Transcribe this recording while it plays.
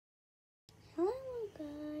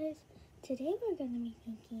today we're going to be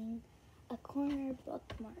making a corner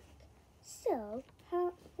bookmark. So,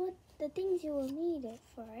 what the things you will need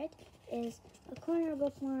for it is a corner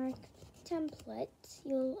bookmark template.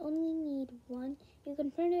 You'll only need one. You can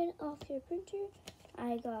print it off your printer.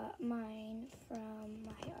 I got mine from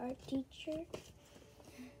my art teacher.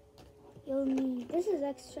 This is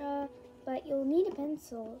extra, but you'll need a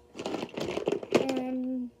pencil.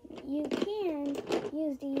 And you can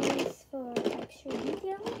use these for extra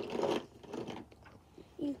detail.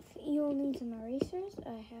 You'll need some erasers.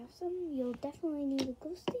 I have some. You'll definitely need a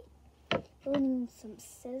glue stick. You'll need some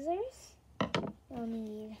scissors. You'll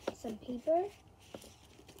need some paper.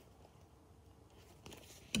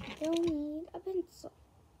 You'll need a pencil.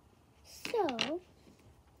 So,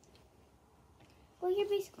 what you're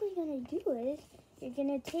basically going to do is, you're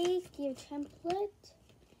going to take your template,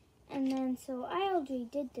 and then, so I already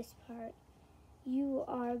did this part. You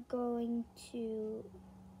are going to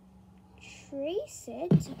trace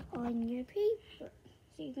it on your paper. So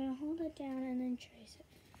you're going to hold it down and then trace it.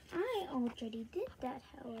 I already did that,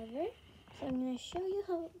 however, so I'm going to show you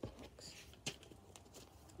how it looks.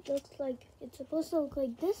 It's supposed to look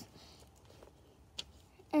like this.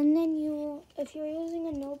 And then if you're using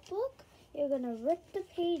a notebook, you're going to rip the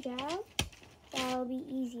page out. That'll be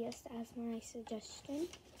easiest as my suggestion.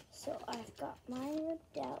 So I've got mine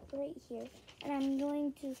ripped out right here. And I'm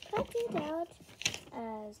going to cut it out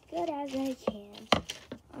as good as I can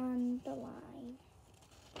on the line.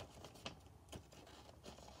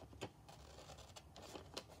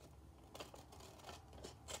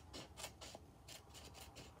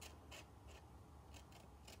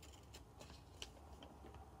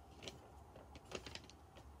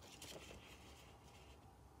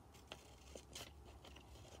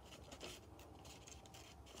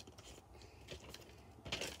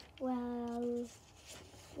 Well,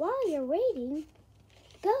 while you're waiting,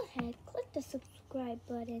 go ahead, click the subscribe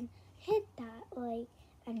button, hit that like,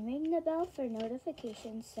 and ring the bell for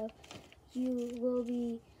notifications so you will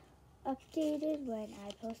be updated when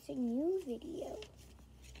I post a new video.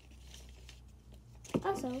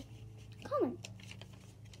 Also, comment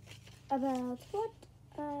about what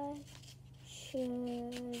I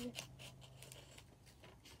should.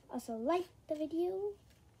 Also, like the video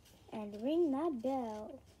and ring that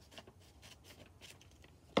bell.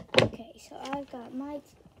 Okay, so I've got my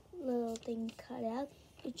little thing cut out.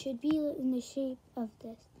 It should be in the shape of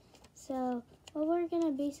this. So what we're going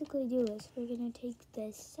to basically do is we're going to take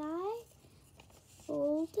this side,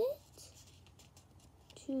 fold it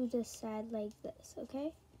to the side like this,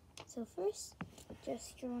 okay? So first,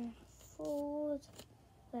 just want to fold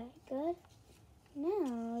that good.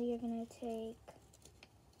 Now you're going to take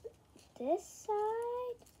this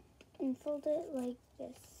side and fold it like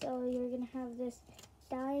this. So you're going to have this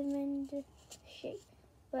diamond shape,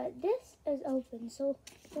 but this is open, so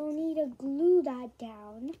you'll need to glue that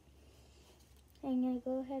down. I'm gonna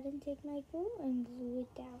go ahead and take my glue and glue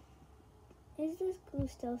it down. Is this glue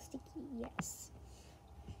still sticky? Yes.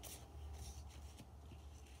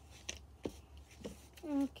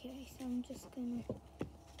 Okay, so I'm just gonna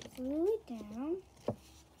glue it down.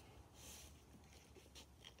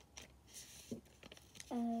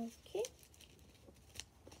 Okay.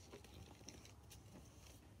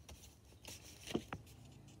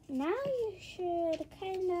 Now you should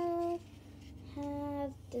kind of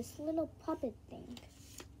have this little puppet thing.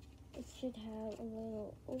 It should have a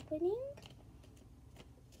little opening.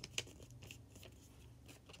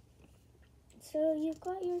 So you've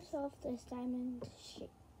got yourself this diamond shape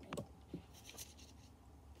thing.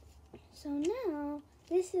 So now,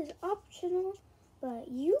 this is optional, but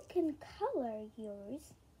you can color yours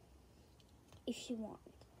if you want,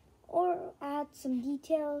 or add some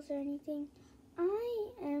details or anything. I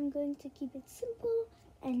am going to keep it simple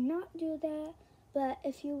and not do that, but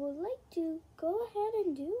if you would like to, go ahead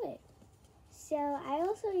and do it. So I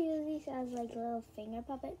also use these as like little finger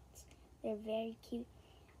puppets. They're very cute.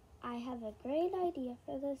 I have a great idea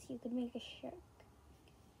for this. You could make a shark.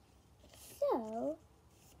 So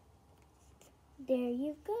there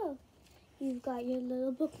you go. You've got your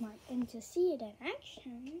little bookmark. And to see it in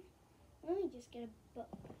action, let me just get a book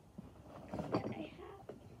that I have.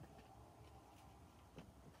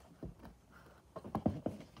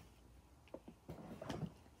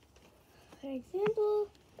 For example,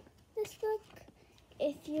 this book,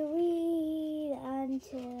 if you read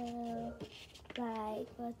until, like,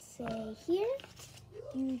 let's say here,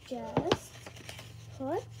 you just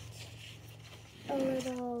put a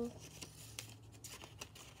little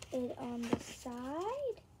it on the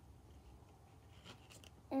side,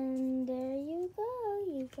 and there you go.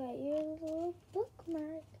 You got your little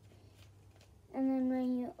bookmark. And then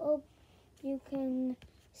when you you can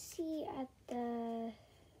see at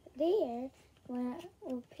there what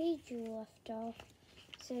page you left off.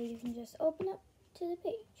 So you can just open up to the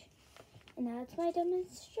page. And that's my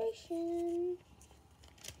demonstration.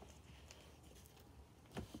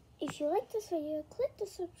 If you like this video, click the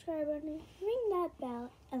subscribe button, ring that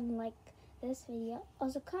bell, and like this video.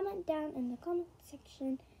 Also comment down in the comment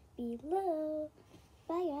section below.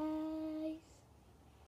 Bye guys.